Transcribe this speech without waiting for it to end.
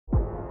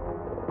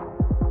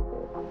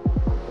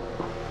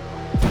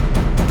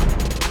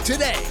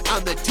Today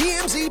on the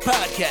TMZ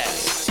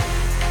Podcast.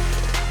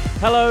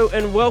 Hello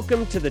and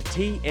welcome to the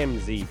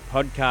TMZ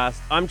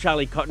Podcast. I'm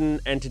Charlie Cotton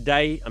and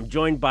today I'm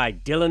joined by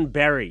Dylan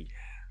Berry.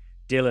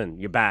 Dylan,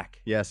 you're back.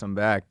 Yes, I'm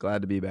back.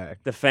 Glad to be back.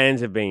 The fans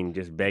have been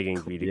just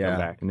begging for you to come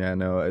back. Yeah,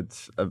 no,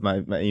 it's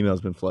my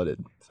email's been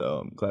flooded,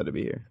 so I'm glad to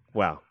be here.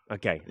 Wow.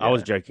 Okay. Yeah. I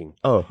was joking.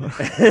 Oh,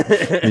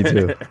 me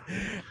too.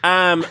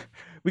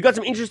 We got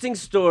some interesting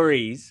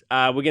stories.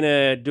 We're going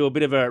to do a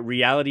bit of a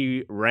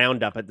reality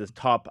roundup at the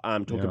top.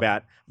 Talk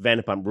about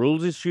Vanderpump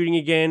Rules is shooting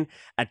again.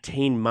 A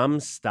Teen Mum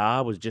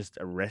star was just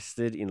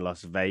arrested in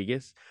Las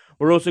Vegas.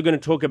 We're also going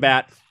to talk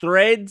about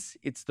Threads.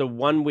 It's the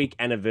 1 week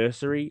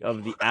anniversary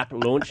of the app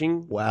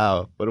launching.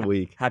 Wow, what a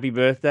week. Happy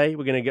birthday.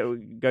 We're going to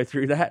go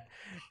through that.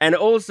 And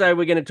also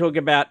we're going to talk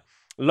about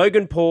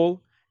Logan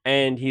Paul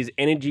and his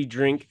energy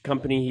drink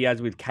company he has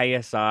with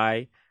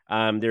KSI.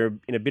 They're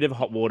in a bit of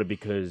hot water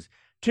because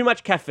too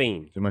much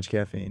caffeine. Too much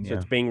caffeine, So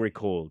it's being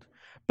recalled.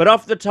 But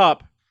off the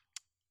top,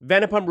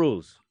 Vanderpump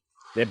Rules.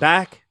 They're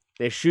back.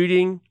 They're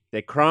shooting.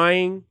 They're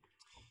crying.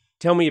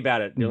 Tell me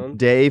about it, Dylan.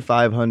 Day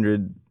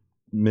 500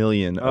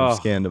 million of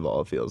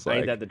Scandival, it feels like.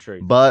 Ain't that the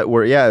truth? But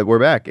we're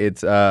back.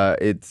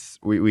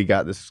 We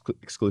got this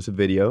exclusive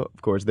video.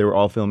 Of course, they were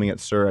all filming at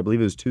SUR. I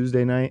believe it was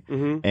Tuesday night.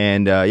 Mm-hmm.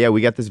 And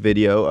we got this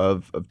video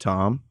of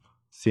Tom.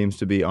 Seems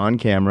to be on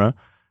camera.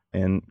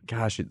 And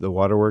gosh, the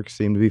waterworks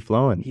seem to be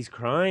flowing. He's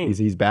crying.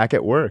 He's back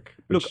at work.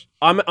 Look,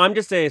 I'm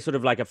just a sort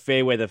of like a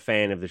fair weather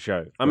fan of the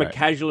show. I'm a Right.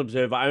 casual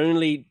observer. I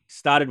only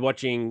started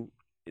watching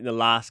in the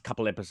last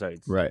couple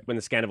episodes, Right. when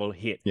the Scandival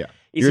hit. Yeah.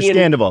 Is You're a he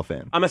Scandival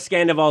fan. I'm a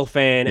Scandival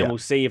fan, and Yeah. we'll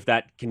see if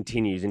that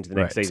continues into the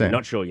next Right, season. same.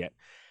 Not sure yet.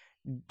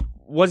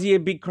 Was he a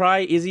big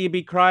crier? Is he a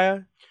big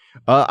crier?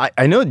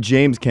 I know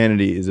James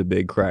Kennedy is a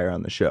big crier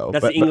on the show.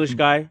 That's the English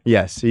guy?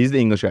 Yes, he's the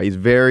English guy. He's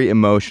very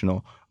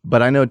emotional.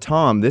 But I know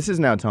Tom, this is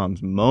now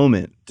Tom's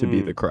moment to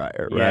be the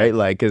crier, Yeah. right?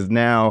 Like, because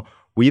now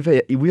we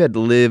had to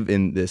live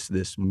in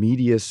this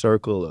media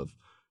circle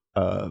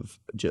of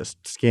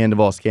just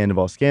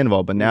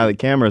Scandival. But now the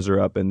cameras are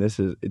up and it's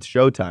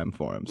showtime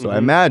for him. So I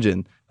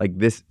imagine like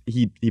this,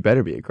 he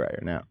better be a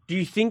crier now. Do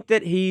you think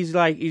that he's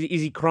like,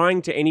 is he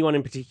crying to anyone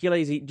in particular?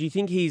 Do you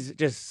think he's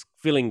just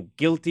feeling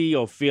guilty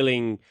or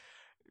feeling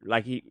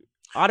like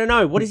I don't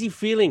know. What is he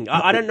feeling?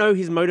 I don't know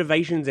his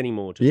motivations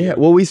anymore. Yeah,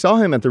 well, we saw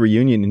him at the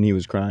reunion and he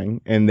was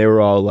crying, and they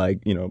were all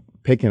like,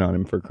 picking on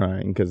him for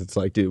crying because it's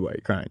like, dude, why are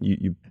you crying?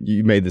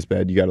 You made this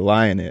bed, you got to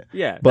lie in it.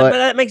 Yeah, but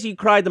that makes you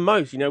cry the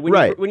most. When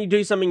Right. when you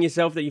do something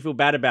yourself that you feel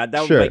bad about,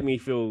 that would Sure. make me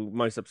feel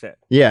most upset.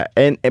 Yeah,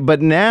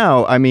 but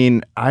now, I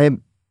mean, I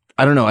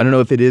don't know. I don't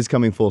know if it is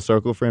coming full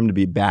circle for him to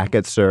be back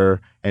at SUR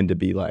and to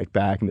be like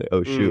back and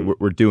oh shoot,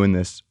 we're doing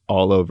this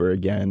all over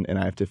again, and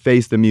I have to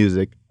face the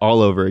music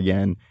all over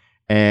again.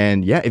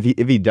 And yeah, if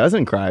he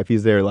doesn't cry, if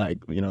he's there like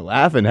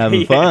laughing,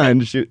 having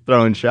fun,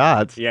 throwing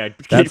shots,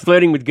 That's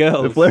flirting with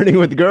girls. flirting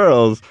with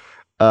girls,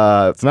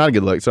 it's not a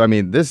good look. So I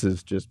mean, this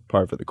is just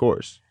par for the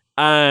course.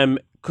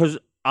 Because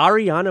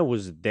Ariana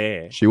was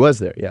there, She was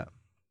there, yeah.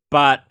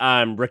 but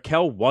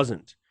Raquel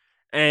wasn't,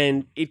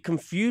 and it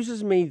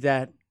confuses me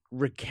that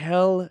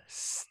Raquel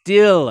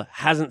still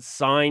hasn't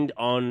signed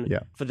on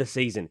for the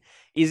season.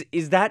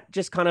 Is that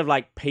just kind of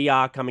like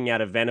PR coming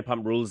out of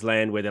Vanderpump Rules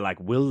land where they're like,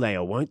 will they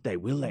or won't they?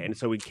 Will they? And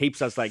so it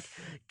keeps us like,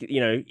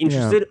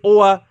 interested.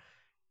 Or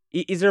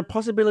is there a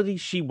possibility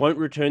she won't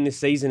return this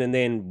season? And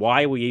then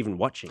why are we even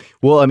watching?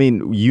 Well, I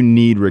mean, you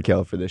need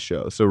Raquel for this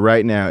show. So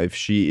right now, if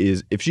she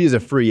is a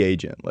free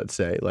agent, let's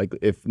say, like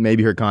if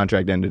maybe her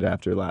contract ended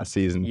after last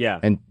season,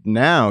 and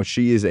now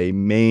she is a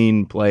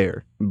main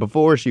player.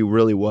 Before she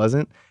really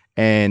wasn't,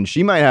 and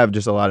she might have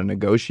just a lot of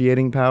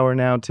negotiating power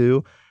now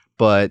too.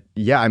 But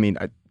yeah, I mean,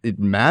 it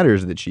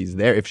matters that she's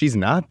there. If she's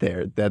not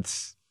there,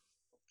 it's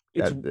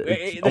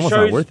almost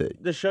not worth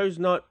it. The show's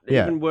not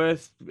even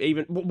worth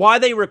even. Why are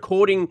they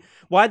recording?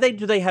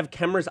 Do they have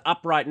cameras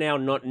up right now,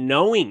 not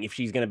knowing if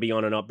she's going to be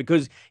on or not?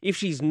 Because if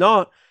she's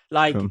not,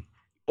 like,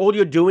 all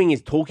you're doing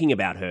is talking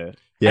about her,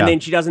 and then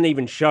she doesn't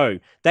even show.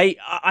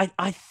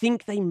 I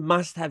think they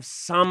must have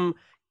some.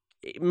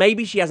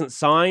 Maybe she hasn't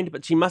signed,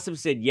 but she must have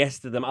said yes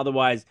to them.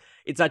 Otherwise,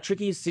 it's a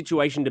tricky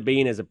situation to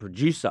be in as a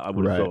producer, I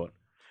would have thought.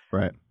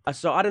 Right.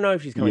 So I don't know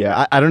if she's coming back.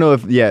 Yeah, I don't know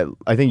if,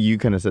 I think you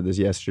kind of said this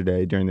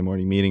yesterday during the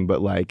morning meeting,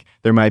 but like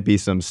there might be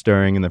some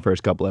stirring in the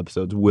first couple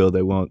episodes. Will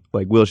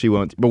she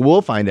won't. But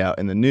we'll find out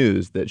in the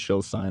news that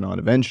she'll sign on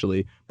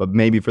eventually. But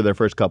maybe for their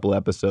first couple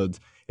episodes,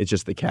 it's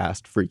just the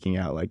cast freaking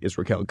out. Like, is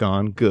Raquel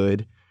gone?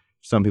 Good.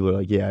 Some people are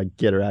like, yeah,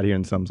 get her out of here.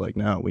 And some's like,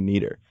 no, we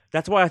need her.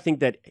 That's why I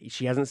think that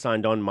she hasn't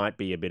signed on might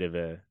be a bit of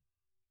a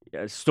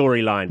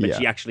storyline, but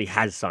she actually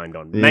has signed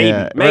on. Maybe.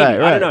 Right.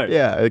 I don't know.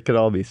 Yeah, it could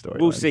all be storylines.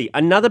 We'll see.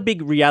 Another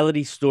big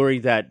reality story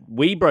that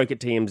we broke at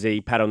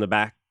TMZ, pat on the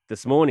back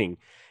this morning,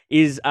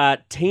 is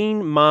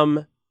Teen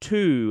Mum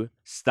 2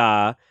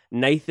 star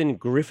Nathan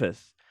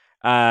Griffith.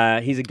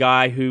 He's a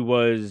guy who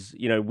was,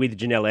 with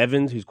Janelle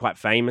Evans, who's quite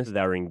famous.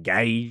 They were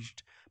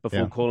engaged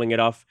before calling it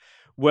off.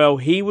 Well,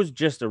 he was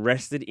just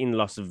arrested in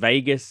Las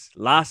Vegas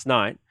last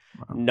night,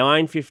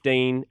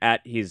 9:15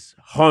 at his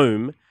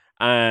home,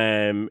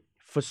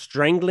 for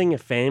strangling a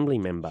family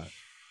member.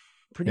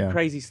 Pretty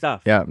crazy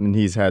stuff. Yeah, and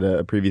he's had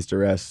a previous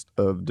arrest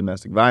of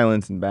domestic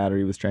violence and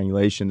battery with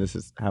strangulation. This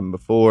has happened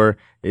before.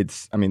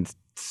 It's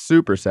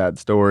super sad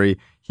story.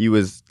 He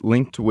was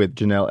linked with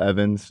Janelle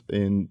Evans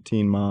in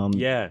Teen Mom.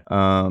 Yeah.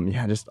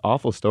 Just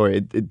awful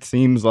story. It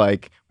seems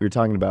like we were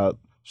talking about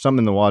something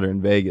in the water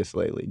in Vegas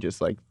lately.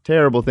 Just like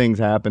terrible things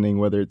happening,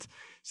 whether it's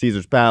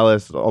Caesar's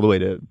Palace all the way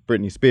to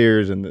Britney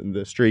Spears and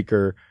the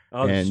streaker. The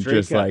streaker.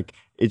 Just like,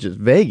 it's just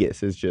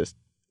Vegas is just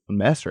a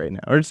mess right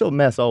now. Or it's still a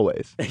mess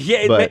always.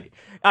 Yeah,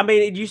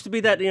 it used to be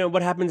that,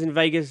 what happens in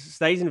Vegas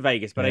stays in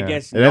Vegas, but I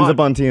guess it ends up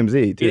on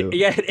TMZ too.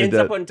 It ends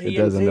up on TMZ. It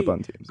does end up on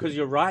TMZ. Because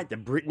you're right, the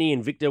Britney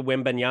and Victor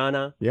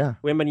Wembanyama. Yeah.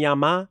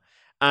 Wembanyama.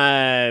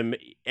 And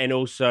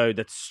also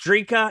the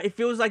streaker. It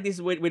feels like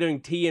we're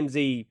doing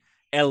TMZ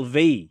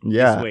LV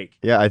this week.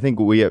 Yeah, I think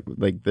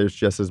there's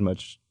just as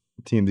much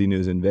TMZ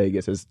news in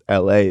Vegas as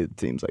LA, it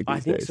seems like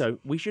these days. I think so.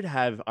 We should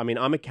have, I'm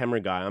a camera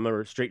guy. I'm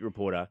a street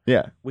reporter.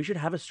 Yeah. We should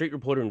have a street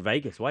reporter in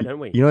Vegas. Why don't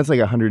we? It's like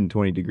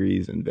 120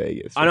 degrees in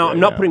Vegas. I know, I'm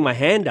not putting my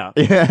hand up,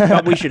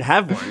 but we should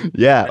have one.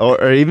 Yeah,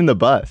 or even the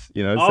bus,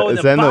 the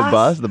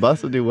bus. The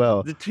bus will do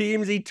well. The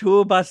TMZ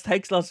tour bus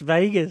takes Las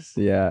Vegas.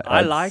 Yeah.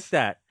 I like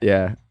that.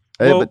 Yeah.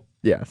 Well,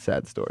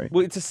 sad story.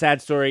 Well, it's a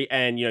sad story,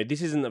 and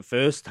this isn't the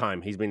first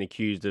time he's been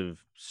accused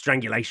of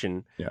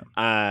strangulation. Yeah.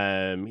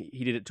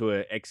 He did it to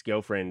an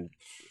ex-girlfriend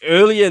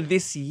earlier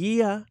this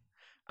year.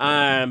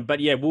 But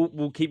yeah,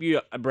 we'll keep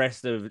you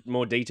abreast of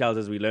more details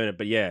as we learn it.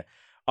 But yeah,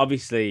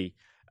 obviously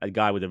a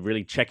guy with a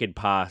really checkered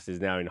past is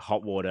now in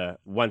hot water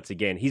once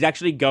again. He's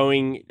actually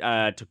going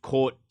to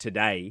court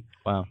today.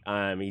 Wow.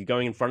 He's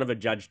going in front of a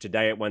judge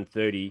today at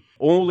 1:30.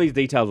 All these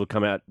details will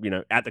come out,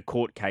 at the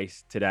court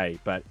case today.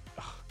 But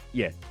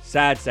yeah,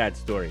 sad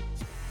story.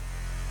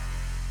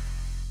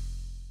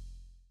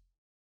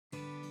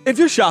 If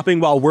you're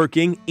shopping while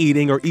working,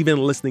 eating, or even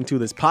listening to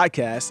this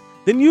podcast,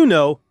 then you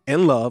know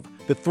and love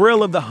the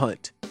thrill of the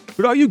hunt.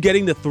 But are you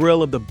getting the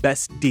thrill of the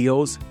best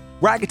deals?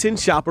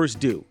 Rakuten shoppers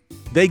do.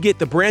 They get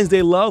the brands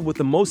they love with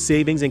the most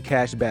savings and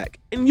cash back,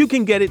 and you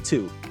can get it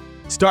too.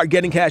 Start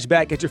getting cash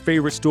back at your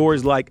favorite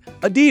stores like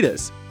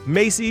Adidas,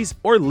 Macy's,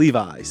 or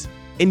Levi's.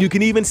 And you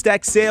can even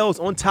stack sales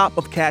on top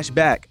of cash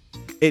back.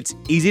 It's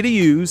easy to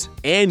use,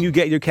 and you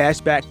get your cash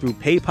back through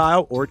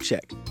PayPal or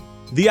check.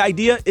 The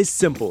idea is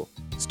simple.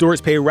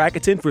 Stores pay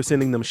Rakuten for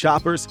sending them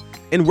shoppers,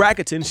 and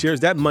Rakuten shares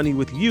that money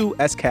with you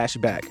as cash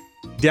back.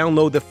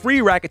 Download the free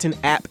Rakuten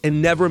app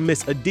and never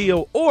miss a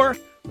deal, or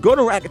go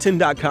to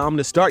Rakuten.com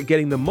to start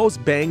getting the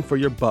most bang for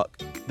your buck.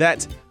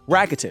 That's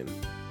Rakuten.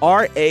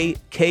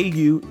 Rakuten.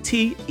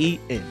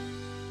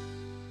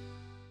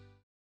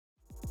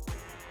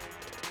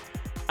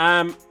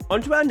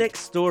 On to our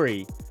next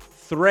story.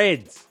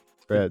 Threads.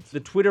 Threads.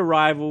 The Twitter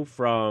rival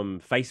from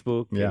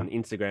Facebook and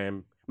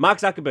Instagram. Mark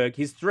Zuckerberg,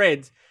 his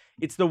Threads,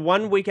 it's the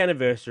 1 week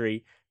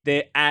anniversary.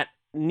 They're at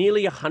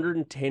nearly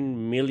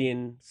 110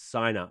 million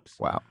signups.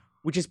 Wow.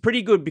 Which is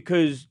pretty good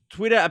because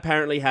Twitter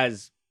apparently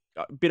has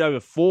a bit over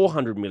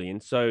 400 million.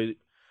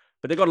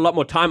 But they've got a lot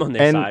more time on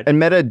their side. And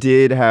Meta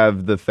did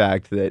have the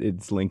fact that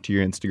it's linked to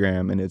your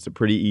Instagram and it's a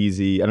pretty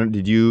easy.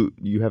 Did you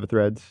have a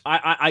Threads?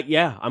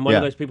 I'm one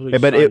of those people who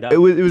but signed up. It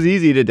was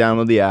easy to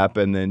download the app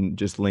and then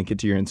just link it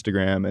to your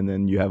Instagram, and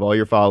then you have all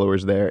your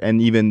followers there,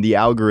 and even the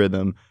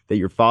algorithm that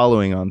you're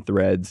following on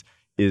Threads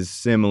is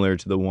similar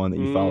to the one that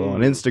you follow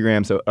on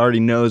Instagram, so it already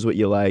knows what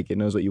you like, it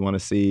knows what you want to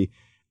see.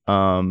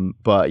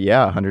 But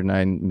yeah,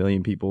 109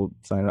 million people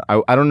sign up.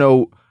 I don't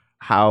know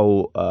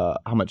how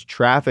much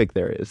traffic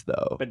there is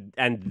though.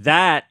 And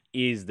that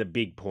is the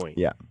big point.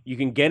 Yeah. You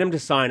can get them to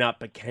sign up,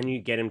 but can you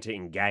get them to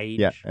engage?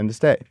 Yeah, and to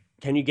stay.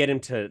 Can you get them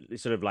to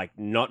sort of like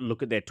not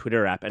look at their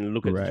Twitter app and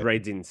look at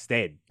Threads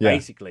instead? Yeah.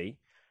 Basically.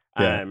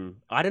 Yeah.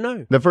 I don't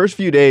know. The first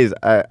few days,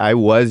 I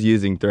was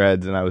using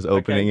Threads and I was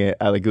opening it.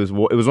 It was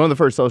one of the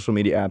first social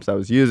media apps I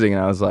was using,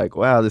 and I was like,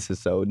 wow, this is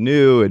so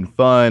new and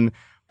fun.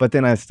 But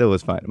then I still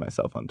was finding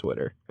myself on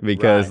Twitter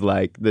because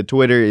like the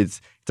Twitter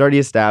it's already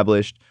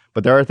established,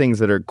 but there are things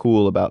that are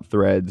cool about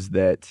Threads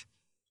that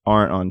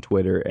aren't on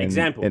Twitter.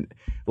 Example.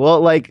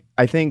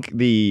 I think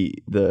the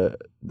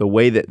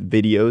way that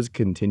videos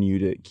continue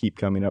to keep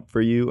coming up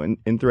for you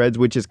in Threads,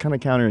 which is kind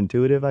of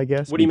counterintuitive, I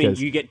guess. What do you mean?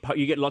 You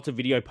get lots of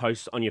video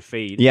posts on your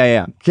feed?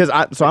 Yeah. Because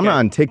I'm not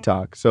on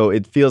TikTok, so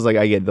it feels like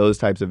I get those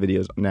types of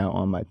videos now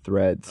on my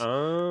Threads. They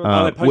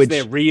post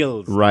their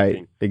reels.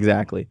 Right.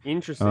 Exactly.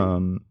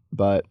 Interesting.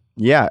 But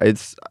yeah,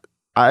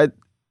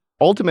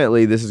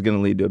 ultimately this is going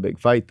to lead to a big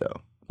fight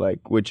though.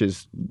 Which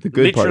is the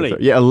good part of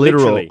it. Yeah, a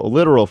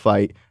literal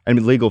fight. I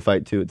mean, legal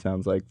fight too, it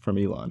sounds like, from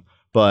Elon.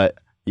 But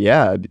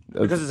yeah.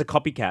 Because it's a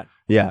copycat.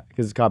 Yeah,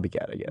 because it's a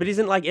copycat, I guess. But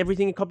isn't like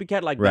everything a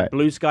copycat? Like the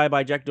Blue Sky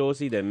by Jack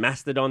Dorsey, the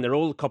Mastodon, they're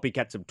all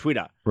copycats of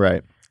Twitter.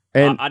 Right.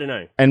 And I don't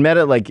know. And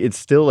Meta, it's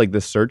still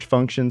the search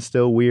function's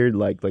still weird,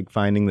 like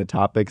finding the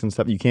topics and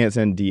stuff. You can't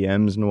send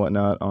DMs and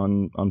whatnot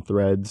on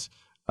Threads.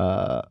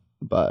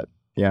 But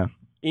yeah.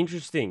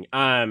 Interesting.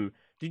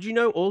 Did you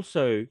know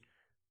also,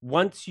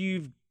 once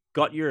you've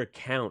got your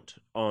account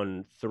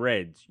on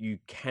Threads, you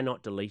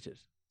cannot delete it?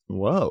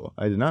 Whoa,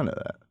 I did not know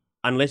that.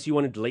 unless you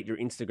want to delete your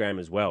Instagram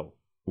as well.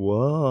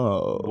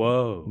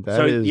 Whoa.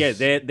 Yeah,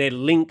 they're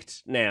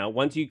linked now.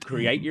 Once you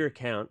create your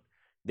account,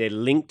 they're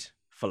linked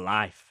for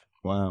life.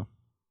 Wow.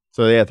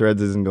 So yeah,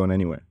 Threads isn't going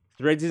anywhere.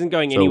 Threads isn't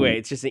going anywhere.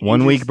 It's just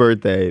 1 week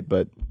birthday,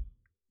 but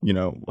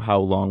how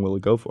long will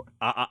it go for?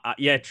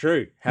 Yeah,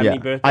 true. How many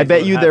birthdays? I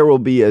bet you there will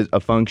be a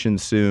function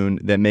soon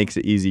that makes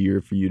it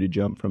easier for you to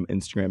jump from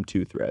Instagram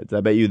to Threads.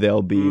 I bet you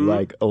there'll be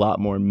like a lot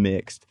more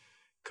mixed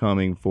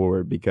coming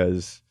forward,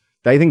 because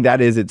I think that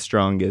is its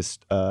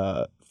strongest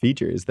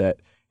feature, is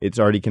that it's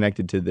already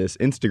connected to this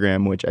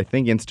Instagram, which I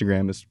think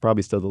Instagram is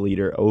probably still the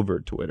leader over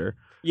Twitter.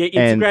 Yeah,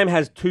 Instagram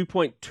has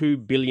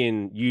 2.2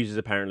 billion users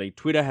apparently.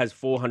 Twitter has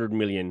 400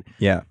 million.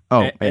 Yeah.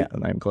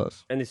 I'm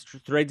close. And this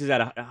Threads is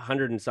at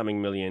 100 and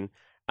something million.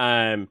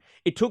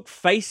 It took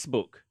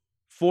Facebook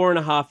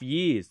 4.5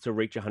 years to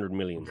reach 100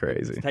 million.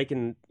 Crazy. It's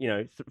taken,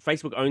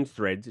 Facebook owns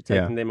Threads. It's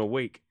taken them a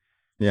week.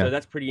 Yeah. So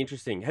that's pretty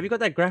interesting. Have you got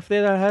that graph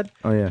there that I had?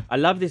 Oh, yeah. I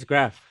love this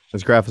graph.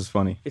 This graph is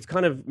funny. It's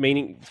kind of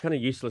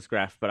useless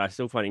graph, but I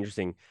still find it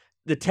interesting.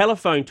 The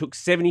telephone took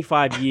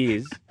 75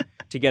 years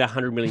to get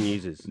 100 million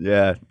users.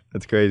 Yeah,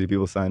 that's crazy.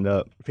 People signed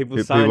up. People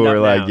were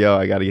like, yo,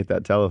 I got to get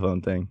that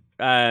telephone thing.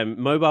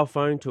 Mobile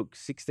phone took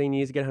 16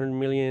 years to get 100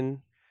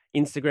 million.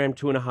 Instagram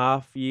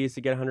 2.5 years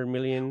to get 100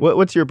 million.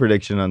 What's your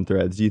prediction on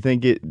Threads? Do you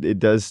think it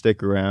does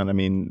stick around? I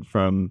mean,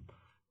 from,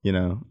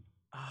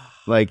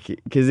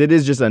 because it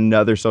is just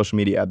another social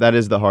media app. That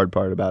is the hard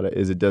part about it,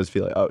 is it does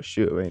feel like, oh,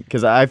 shoot.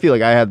 Because I feel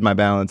like I had my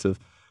balance of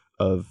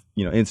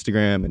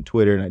Instagram and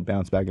Twitter, and I'd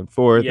bounce back and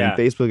forth. Yeah. And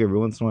Facebook every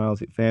once in a while,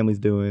 see what family's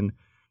doing.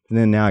 And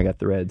then now I got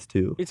Threads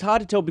too. It's hard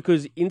to tell,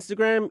 because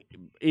Instagram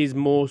is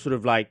more sort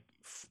of like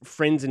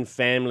friends and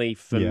family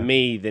for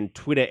me than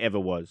Twitter ever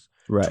was.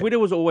 Right. Twitter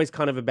was always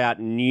kind of about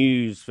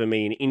news for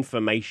me and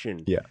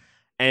information. Yeah.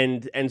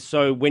 And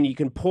so when you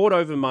can port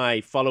over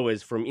my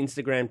followers from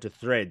Instagram to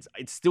Threads,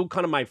 it's still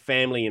kind of my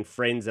family and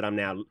friends that I'm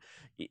now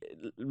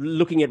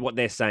looking at what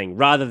they're saying,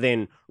 rather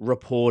than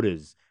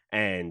reporters.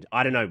 And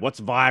I don't know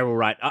what's viral,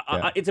 right?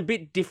 It's a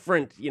bit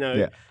different,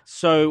 Yeah.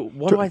 So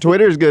what do I think?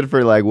 Twitter's good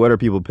for like, what are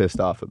people pissed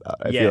off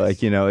about? I feel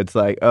like, it's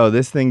like, oh,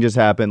 this thing just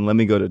happened. Let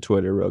me go to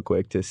Twitter real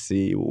quick to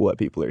see what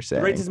people are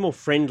saying. Threads is more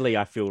friendly,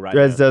 I feel, right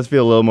Threads now. does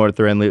feel a little more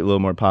friendly, a little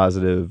more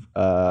positive.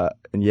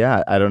 And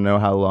yeah, I don't know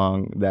how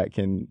long that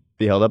can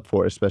be held up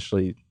for,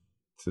 especially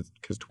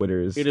because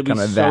Twitter is kind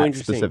of that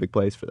specific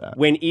place for that.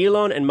 When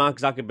Elon and Mark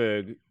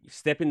Zuckerberg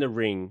step in the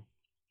ring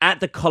at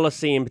the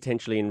Colosseum,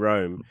 potentially in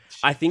Rome,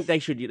 I think they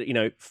should,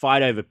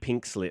 fight over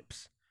pink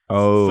slips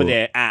for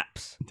their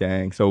apps.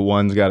 Dang. So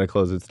one's got to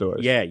close its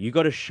doors. Yeah, you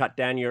got to shut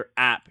down your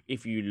app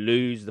if you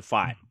lose the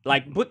fight.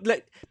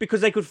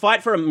 Because they could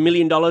fight for $1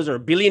 million or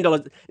 $1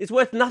 billion. It's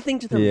worth nothing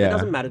to them. Yeah. It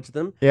doesn't matter to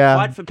them. Yeah.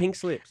 Fight for pink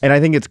slips. And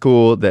I think it's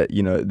cool that,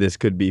 this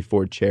could be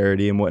for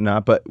charity and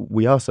whatnot, but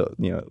we also,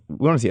 we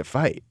want to see a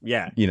fight.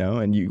 Yeah.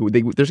 And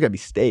there's got to be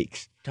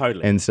stakes.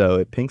 Totally. And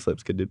so pink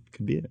slips could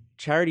be it.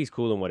 Charity's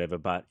cool and whatever,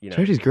 but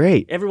charity's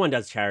great. Everyone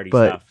does charity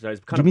but stuff, so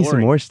it's kind of boring. Give me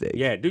some more stakes.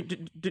 Yeah,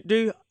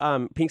 do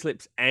pink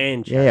slips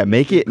and charity. Yeah,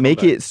 make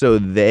it so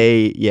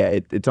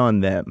it's on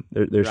them.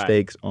 There's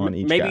stakes on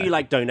each. Maybe guy.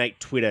 you donate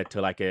Twitter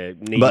to a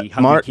needy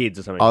hungry kids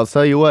or something. I'll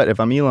tell you what, if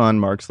I'm Elon,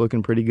 Mark's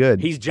looking pretty good.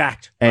 He's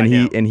jacked, and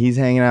right he's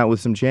hanging out with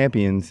some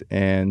champions,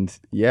 and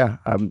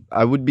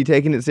I would be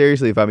taking it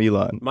seriously if I'm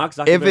Elon. Mark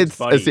Zuckerberg's if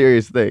it's a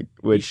serious thing,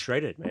 he's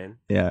shredded, man.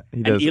 Yeah,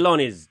 he does. And Elon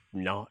is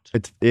not.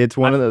 It's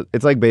one of the.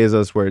 It's like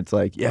Bezos, where it's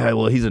like, yeah,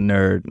 well, he's a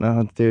nerd.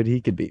 No, dude, he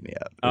could beat me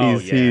up.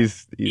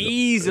 He's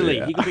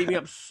easily. He could beat me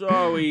up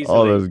so easily.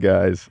 All those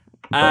guys.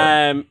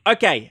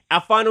 Okay,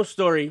 our final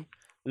story.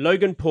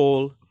 Logan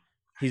Paul,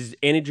 his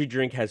energy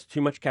drink has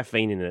too much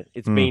caffeine in it.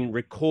 It's been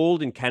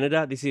recalled in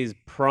Canada. This is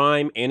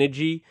Prime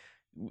Energy,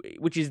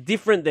 which is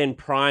different than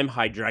Prime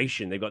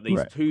Hydration. They've got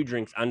these two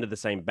drinks under the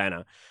same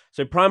banner.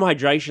 So Prime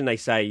Hydration, they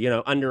say,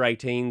 under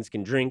 18s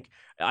can drink.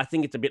 I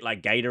think it's a bit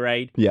like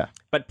Gatorade. Yeah.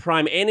 But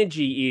Prime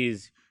Energy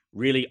is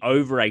really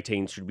over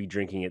 18s should be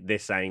drinking it, they're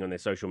saying on their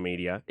social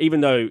media.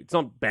 Even though it's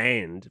not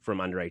banned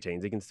from under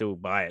 18s, they can still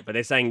buy it. But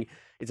they're saying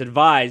it's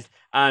advised.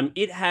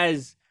 It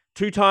has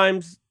 2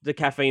 times the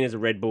caffeine as a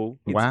Red Bull.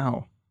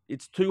 Wow.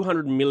 It's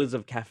 200 milliliters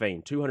of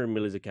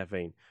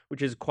caffeine,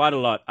 which is quite a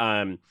lot.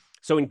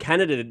 So in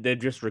Canada, they've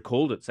just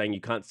recalled it, saying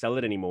you can't sell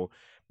it anymore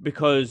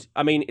because,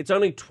 it's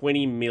only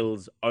 20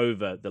 mils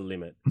over the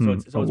limit. So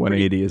it's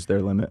 180 is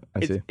their limit,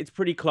 I see. It's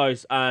pretty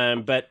close.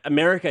 But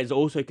America is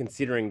also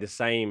considering the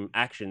same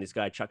action. This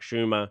guy, Chuck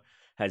Schumer,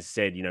 has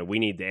said, we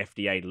need the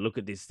FDA to look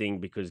at this thing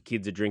because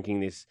kids are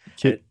drinking this.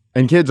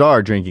 And kids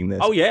are drinking this.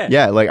 Oh, yeah.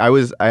 Yeah,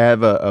 I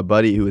have a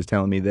buddy who was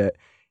telling me that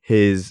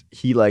he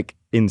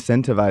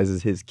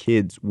incentivizes his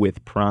kids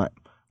with Prime.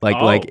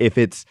 Like if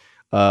it's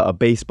a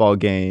baseball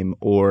game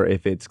or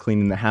if it's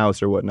cleaning the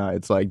house or whatnot,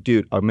 it's like,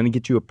 dude, I'm going to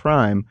get you a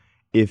Prime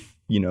if,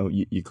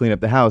 you clean up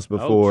the house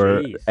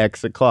before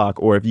X o'clock,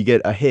 or if you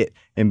get a hit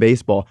in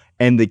baseball.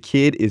 And the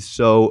kid is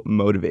so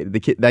motivated. The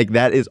kid,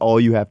 that is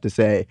all you have to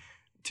say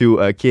to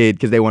a kid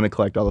because they want to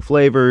collect all the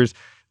flavors.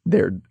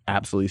 They're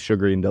absolutely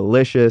sugary and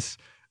delicious.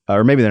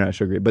 or maybe they're not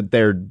sugary, but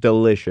they're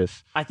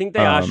delicious. I think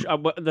they are.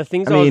 The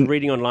things I was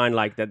reading online,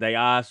 like that, they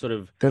are sort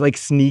of. They're like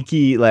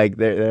sneaky, like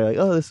they're like,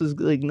 oh, this is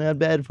like not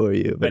bad for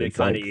you, but it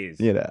kind of is.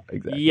 Yeah,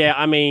 exactly. Yeah,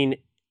 I mean,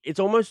 it's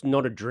almost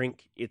not a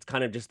drink. It's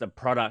kind of just a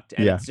product,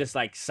 and it's just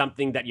like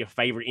something that your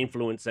favorite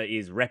influencer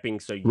is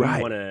repping, so you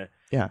want to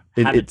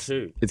have it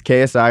too. It's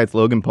KSI, it's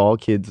Logan Paul.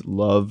 Kids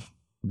love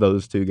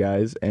those two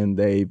guys, and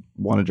they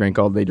want to drink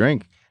all they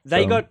drink.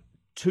 They got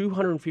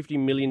 $250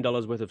 million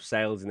worth of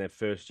sales in their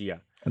first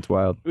year. That's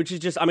wild. Which is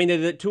just, I mean, they're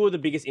the two of the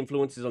biggest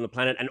influencers on the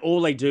planet, and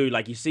all they do,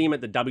 like you see them at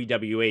the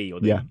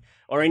WWE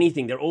or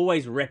anything, they're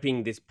always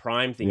repping this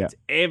Prime thing. It's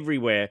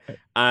everywhere.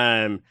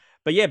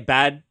 But yeah,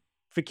 bad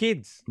for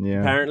kids,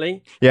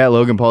 apparently. Yeah,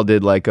 Logan Paul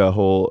did like a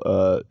whole,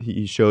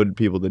 he showed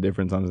people the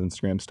difference on his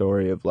Instagram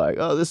story of like,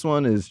 oh, this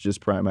one is just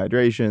Prime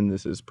Hydration,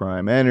 this is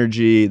Prime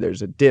Energy,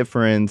 there's a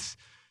difference.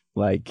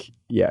 Like,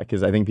 yeah,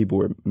 because I think people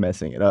were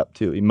messing it up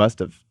too. He must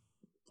have,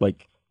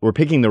 like, we're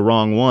picking the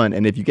wrong one,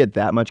 and if you get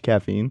that much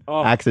caffeine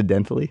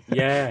accidentally,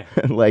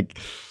 like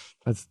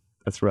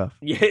that's rough.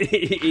 Yeah,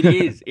 it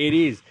is. It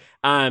is.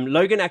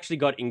 Logan actually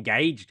got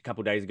engaged a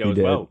couple of days ago as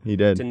well. He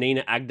did. To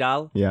Nina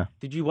Agdal. Yeah.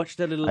 Did you watch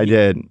that little? I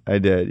did.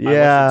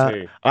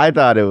 Yeah. I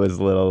thought it was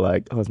a little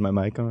like, oh, is my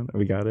mic on?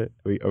 We got it.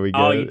 Are we good?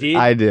 Oh, you did?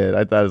 I did.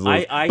 I thought it was a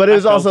little, but it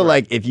was also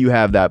like, if you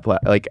have that,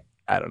 like,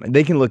 I don't know.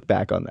 They can look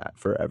back on that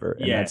forever,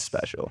 and that's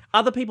special.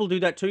 Other people do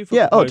that too. For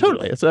proposals.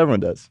 Totally. That's what everyone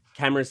does.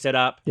 Cameras set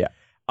up. Yeah.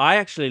 I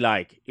actually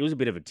it was a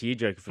bit of a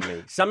tearjerker for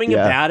me. Something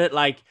about it,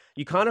 like,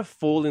 you kind of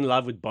fall in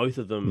love with both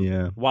of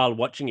them while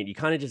watching it. You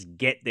kind of just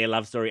get their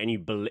love story,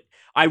 and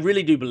I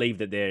really do believe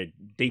that they're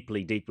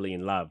deeply, deeply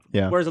in love.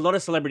 Yeah. Whereas a lot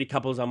of celebrity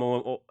couples, I'm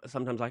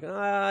sometimes like,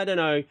 I don't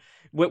know.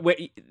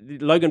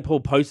 Logan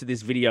Paul posted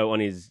this video on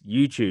his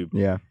YouTube.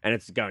 Yeah. And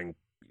it's getting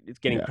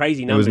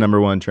crazy numbers. It was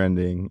number one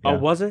trending. Yeah. Oh,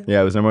 was it?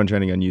 Yeah, it was number one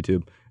trending on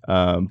YouTube.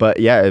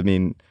 But yeah, I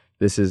mean,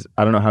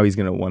 I don't know how he's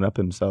going to one-up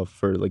himself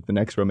for like the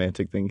next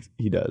romantic thing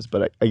he does.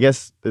 But I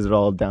guess, is it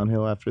all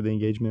downhill after the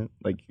engagement?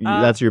 Like,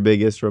 that's your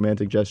biggest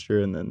romantic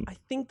gesture, and then... I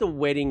think the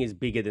wedding is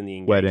bigger than the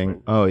engagement.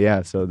 Wedding. Oh,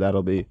 yeah. So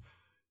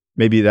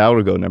maybe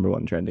that'll go number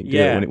one trending.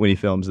 Yeah. When he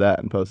films that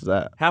and posts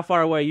that. How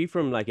far away are you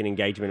from like an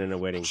engagement and a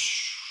wedding?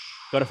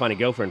 Got to find a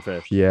girlfriend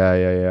first.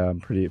 Yeah. I'm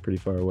pretty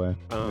far away.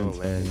 Oh,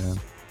 man. Yeah.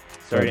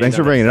 Sorry, thanks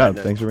for bringing it up.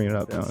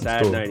 No,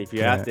 sad note. If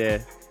you're out there,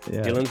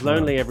 Dylan's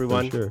lonely,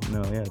 everyone. For sure.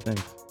 No, yeah,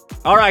 thanks.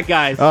 All right,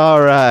 guys. All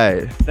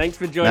right. Thanks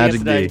for joining us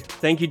today.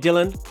 Thank you,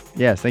 Dylan.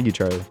 Yes, thank you,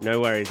 Charlie. No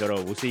worries at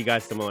all. We'll see you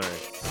guys tomorrow.